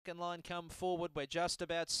Second line come forward. We're just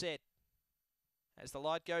about set. As the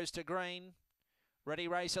light goes to green. Ready,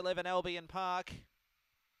 race 11, Albion-Park.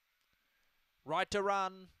 Right to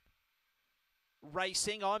run.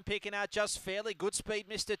 Racing, I'm picking out just fairly good speed,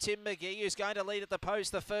 Mr. Tim McGee, who's going to lead at the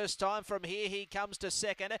post the first time. From here, he comes to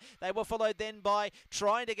second. They were followed then by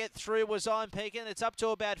trying to get through was I'm Picking. It's up to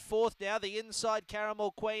about fourth now. The inside Caramel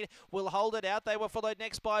Queen will hold it out. They were followed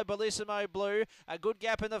next by Bellissimo Blue. A good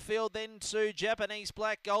gap in the field then to Japanese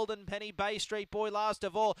Black, Golden Penny, Bay Street Boy last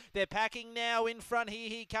of all. They're packing now in front. Here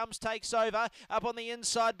he comes, takes over. Up on the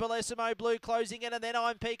inside, Bellissimo Blue closing in, and then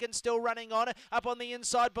I'm Picking still running on. Up on the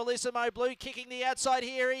inside, Bellissimo Blue kicking the outside.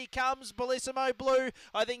 Here he comes, Bellissimo Blue.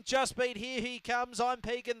 I think just beat Here He Comes. I'm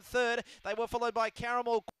Picking third. They were followed by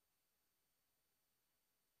Caramel